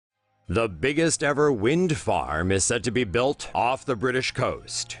The biggest ever wind farm is set to be built off the British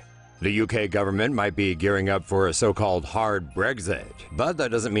coast. The UK government might be gearing up for a so-called hard Brexit, but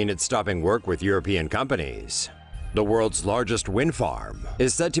that doesn't mean it's stopping work with European companies. The world's largest wind farm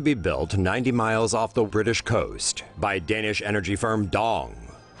is said to be built 90 miles off the British coast by Danish energy firm Dong.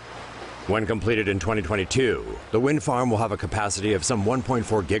 When completed in 2022, the wind farm will have a capacity of some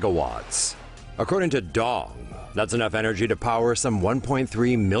 1.4 gigawatts. According to Dong, that's enough energy to power some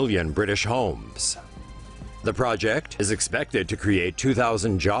 1.3 million British homes. The project is expected to create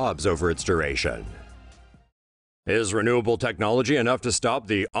 2,000 jobs over its duration. Is renewable technology enough to stop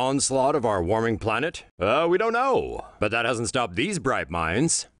the onslaught of our warming planet? We don't know, but that hasn't stopped these bright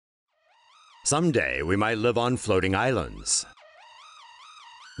minds. Someday we might live on floating islands.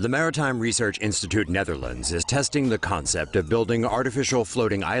 The Maritime Research Institute Netherlands is testing the concept of building artificial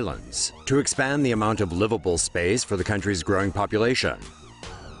floating islands to expand the amount of livable space for the country's growing population.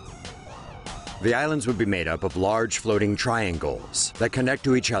 The islands would be made up of large floating triangles that connect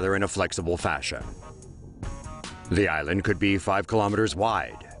to each other in a flexible fashion. The island could be 5 kilometers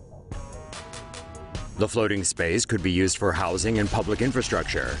wide. The floating space could be used for housing and public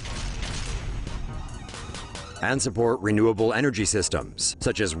infrastructure, and support renewable energy systems,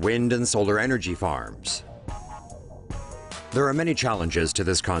 such as wind and solar energy farms. There are many challenges to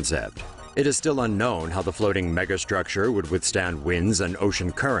this concept. It is still unknown how the floating megastructure would withstand winds and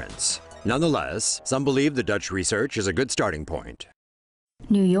ocean currents. Nonetheless, some believe the Dutch research is a good starting point.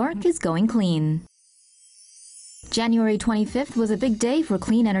 New York is going clean. January 25th was a big day for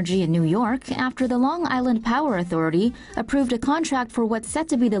clean energy in New York after the Long Island Power Authority approved a contract for what's set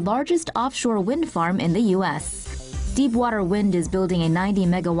to be the largest offshore wind farm in the U.S. Deepwater Wind is building a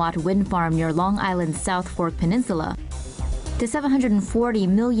 90-megawatt wind farm near Long Island's South Fork Peninsula. The $740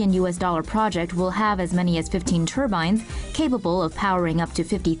 million project will have as many as 15 turbines capable of powering up to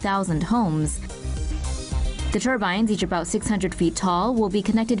 50,000 homes. The turbines, each about 600 feet tall, will be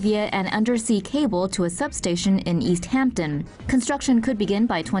connected via an undersea cable to a substation in East Hampton. Construction could begin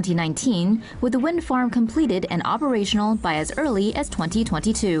by 2019, with the wind farm completed and operational by as early as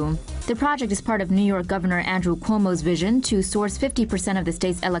 2022. The project is part of New York Governor Andrew Cuomo's vision to source 50% of the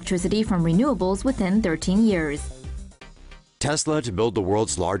state's electricity from renewables within 13 years. Tesla to build the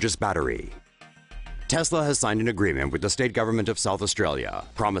world's largest battery. Tesla has signed an agreement with the state government of South Australia,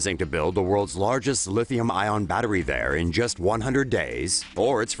 promising to build the world's largest lithium-ion battery there in just 100 days,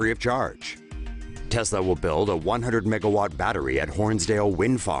 or it's free of charge. Tesla will build a 100-megawatt battery at Hornsdale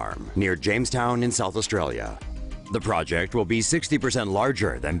Wind Farm near Jamestown in South Australia. The project will be 60%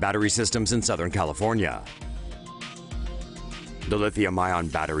 larger than battery systems in Southern California. The lithium-ion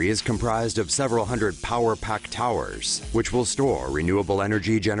battery is comprised of several hundred power pack towers, which will store renewable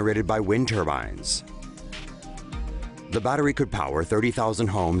energy generated by wind turbines. The battery could power 30,000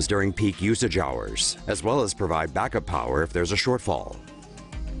 homes during peak usage hours, as well as provide backup power if there's a shortfall.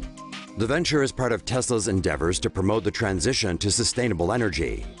 The venture is part of Tesla's endeavors to promote the transition to sustainable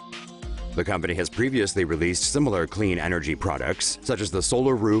energy. The company has previously released similar clean energy products, such as the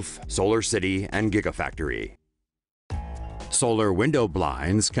Solar Roof, Solar City, and Gigafactory. Solar window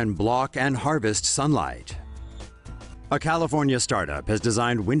blinds can block and harvest sunlight. A California startup has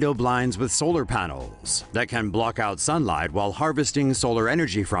designed window blinds with solar panels that can block out sunlight while harvesting solar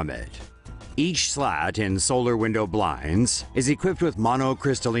energy from it. Each slat in solar window blinds is equipped with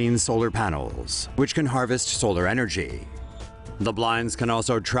monocrystalline solar panels, which can harvest solar energy. The blinds can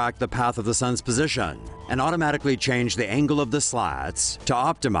also track the path of the sun's position and automatically change the angle of the slats to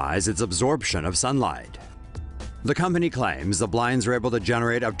optimize its absorption of sunlight. The company claims the blinds are able to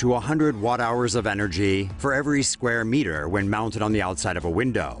generate up to 100 watt-hours of energy for every square meter when mounted on the outside of a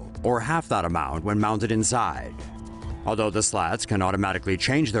window, or half that amount when mounted inside. Although the slats can automatically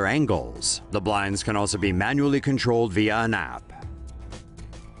change their angles, the blinds can also be manually controlled via an app.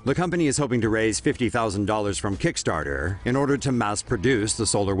 The company is hoping to raise $50,000 from Kickstarter in order to mass-produce the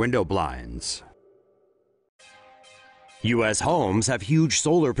solar window blinds. U.S. homes have huge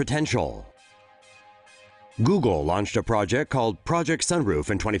solar potential. Google launched a project called Project Sunroof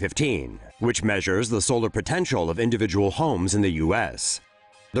in 2015, which measures the solar potential of individual homes in the U.S.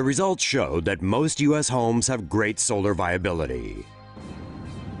 The results showed that most U.S. homes have great solar viability.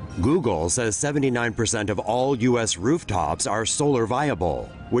 Google says 79% of all U.S. rooftops are solar viable,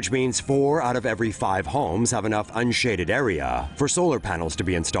 which means 4 out of every 5 homes have enough unshaded area for solar panels to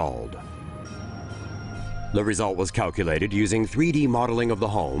be installed. The result was calculated using 3D modeling of the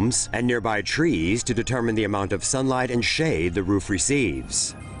homes and nearby trees to determine the amount of sunlight and shade the roof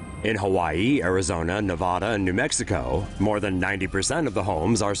receives. In Hawaii, Arizona, Nevada, and New Mexico, more than 90% of the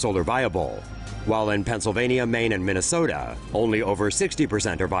homes are solar viable, while in Pennsylvania, Maine, and Minnesota, only over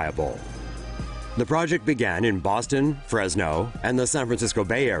 60% are viable. The project began in Boston, Fresno, and the San Francisco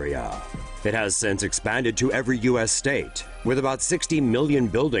Bay Area. It has since expanded to every U.S. state, with about 60 million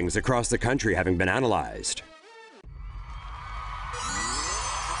buildings across the country having been analyzed.